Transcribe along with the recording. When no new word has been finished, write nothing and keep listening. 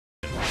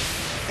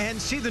And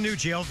see the new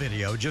jail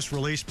video just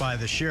released by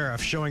the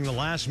sheriff showing the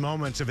last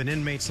moments of an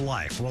inmate's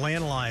life. We'll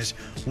analyze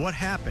what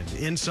happened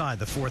inside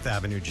the 4th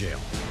Avenue jail.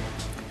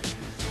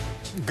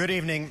 Good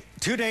evening.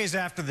 2 days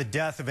after the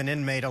death of an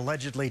inmate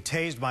allegedly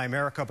tased by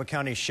Maricopa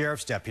County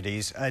Sheriff's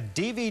deputies, a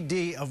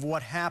DVD of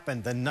what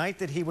happened the night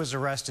that he was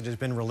arrested has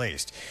been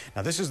released.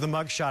 Now, this is the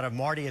mugshot of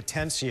Marty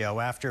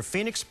Atencio after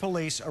Phoenix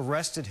police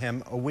arrested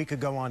him a week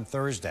ago on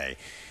Thursday.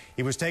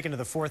 He was taken to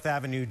the 4th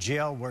Avenue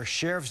jail where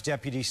sheriff's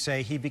deputies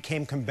say he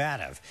became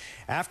combative.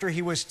 After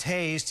he was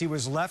tased, he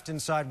was left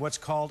inside what's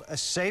called a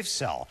safe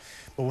cell.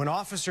 But when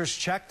officers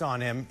checked on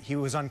him, he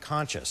was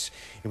unconscious.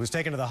 He was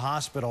taken to the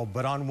hospital,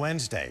 but on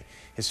Wednesday,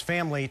 his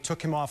family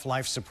took him off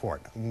life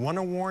support. I want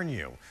to warn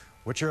you,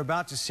 what you're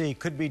about to see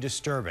could be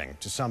disturbing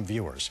to some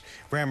viewers.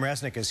 Bram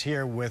Resnick is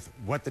here with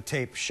what the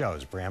tape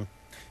shows. Bram?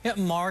 Yeah,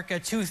 Mark,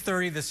 at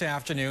 2:30 this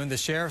afternoon, the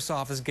sheriff's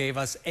office gave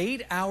us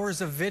 8 hours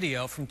of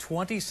video from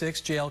 26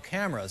 jail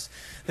cameras.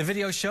 The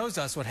video shows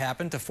us what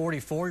happened to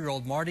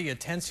 44-year-old Marty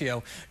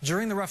Atencio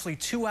during the roughly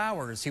 2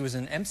 hours he was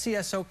in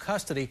MCSO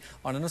custody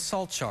on an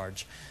assault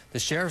charge. The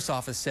sheriff's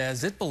office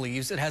says it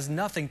believes it has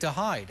nothing to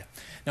hide.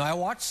 Now, I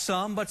watched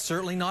some, but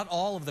certainly not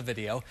all of the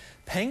video.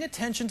 Paying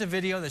attention to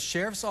video the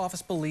sheriff's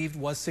office believed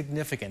was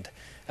significant.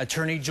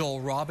 Attorney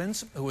Joel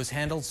Robbins, who has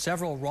handled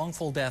several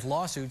wrongful death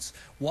lawsuits,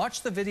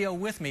 watched the video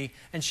with me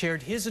and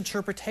shared his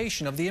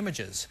interpretation of the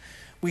images.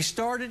 We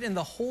started in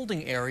the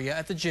holding area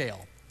at the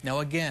jail. Now,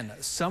 again,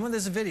 some of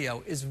this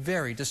video is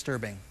very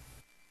disturbing.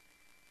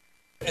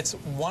 It's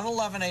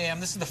 1:11 a.m.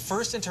 This is the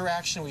first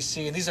interaction we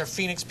see, and these are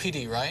Phoenix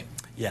PD, right?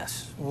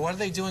 Yes. What are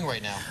they doing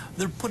right now?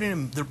 They're putting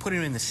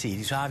him in the seat.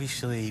 He's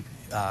obviously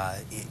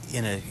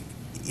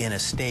in a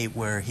state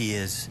where he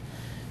is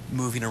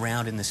moving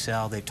around in the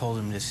cell. They told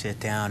him to sit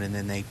down, and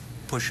then they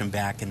push him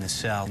back in the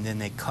cell, and then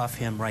they cuff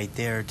him right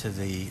there to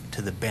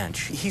the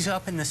bench. He's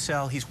up in the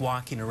cell. He's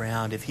walking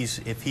around. If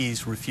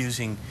he's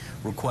refusing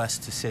requests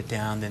to sit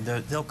down, then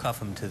they'll cuff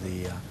him to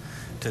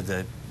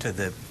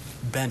the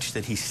bench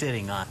that he's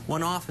sitting on.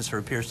 One officer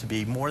appears to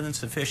be more than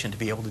sufficient to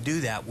be able to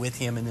do that with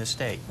him in this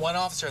state. One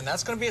officer, and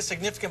that's going to be a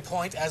significant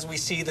point as we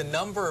see the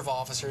number of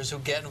officers who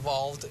get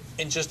involved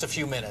in just a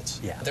few minutes.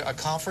 Yeah. A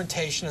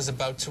confrontation is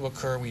about to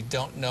occur. We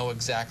don't know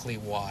exactly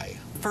why.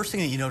 The first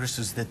thing that you notice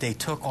is that they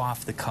took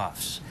off the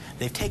cuffs.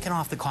 They've taken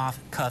off the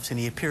cuffs, and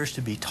he appears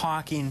to be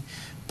talking,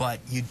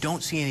 but you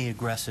don't see any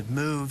aggressive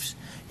moves.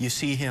 You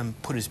see him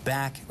put his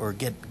back or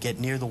get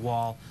near the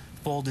wall,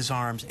 fold his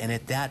arms, and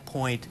at that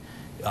point,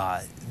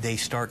 they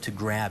start to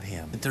grab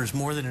him. There's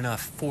more than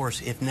enough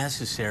force, if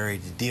necessary,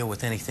 to deal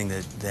with anything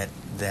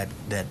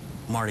that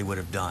Marty would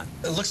have done.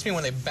 It looks to me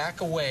when they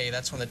back away,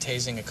 that's when the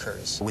tasing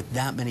occurs. With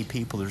that many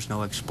people, there's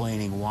no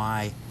explaining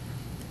why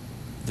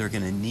they're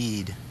going to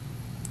need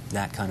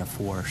that kind of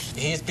force.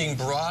 He is being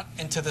brought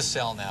into the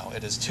cell now.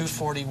 It is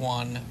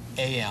 2:41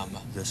 a.m.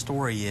 The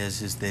story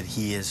is that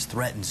he has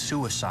threatened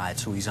suicide,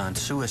 so he's on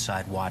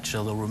suicide watch,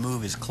 so they'll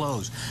remove his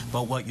clothes.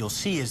 But what you'll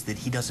see is that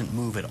he doesn't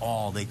move at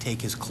all. They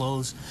take his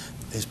clothes,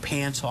 his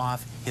pants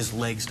off, his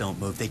legs don't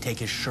move. They take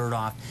his shirt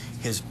off,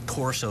 his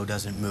torso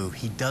doesn't move.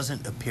 He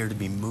doesn't appear to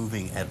be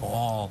moving at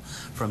all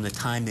from the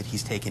time that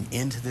he's taken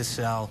into the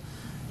cell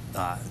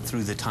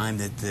through the time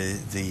that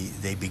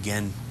they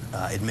begin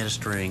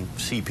administering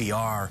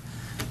CPR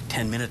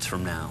 10 minutes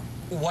from now.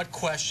 What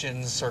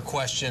questions or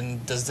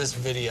question does this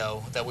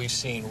video that we've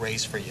seen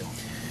raise for you?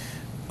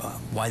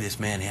 Why this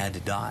man had to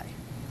die.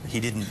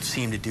 He didn't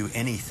seem to do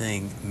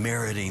anything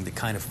meriting the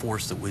kind of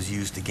force that was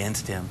used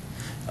against him.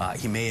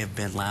 He may have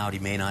been loud, he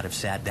may not have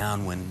sat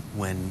down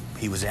when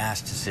he was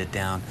asked to sit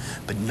down,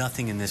 but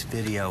nothing in this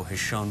video has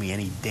shown me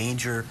any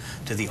danger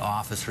to the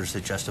officers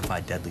that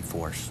justified deadly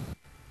force.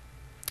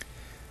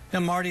 Now,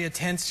 Marty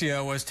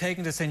Atencio was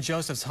taken to St.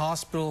 Joseph's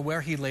Hospital,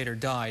 where he later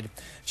died.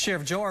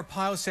 Sheriff Joe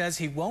Arpaio says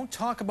he won't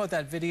talk about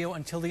that video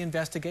until the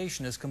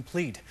investigation is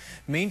complete.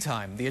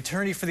 Meantime, the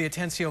attorney for the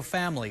Atencio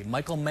family,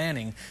 Michael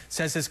Manning,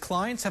 says his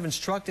clients have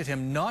instructed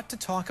him not to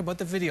talk about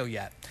the video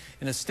yet.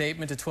 In a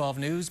statement to 12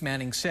 News,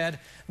 Manning said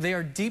they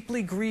are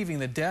deeply grieving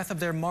the death of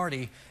their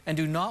Marty and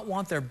do not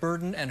want their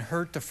burden and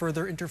hurt to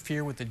further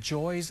interfere with the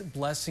joys,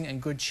 blessing,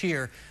 and good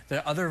cheer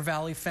that other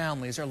Valley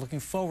families are looking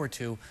forward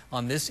to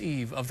on this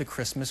eve of the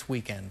Christmas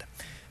weekend.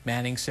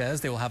 Manning says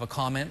they will have a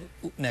comment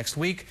next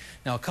week.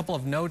 Now, a couple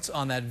of notes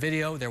on that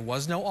video. There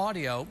was no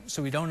audio,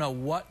 so we don't know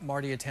what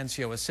Marty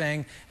Atencio is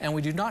saying, and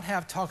we do not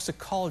have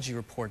toxicology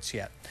reports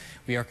yet.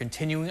 We are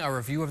continuing our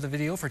review of the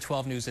video for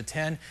 12 News at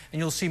 10, and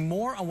you'll see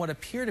more on what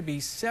appear to be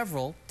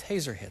several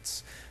taser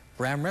hits.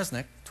 Bram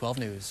Resnick, 12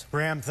 News.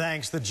 Bram,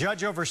 thanks. The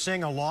judge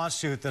overseeing a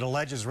lawsuit that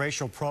alleges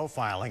racial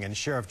profiling in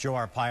Sheriff Joe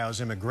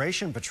Arpaio's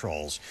immigration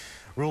patrols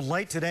ruled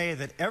late today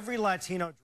that every Latino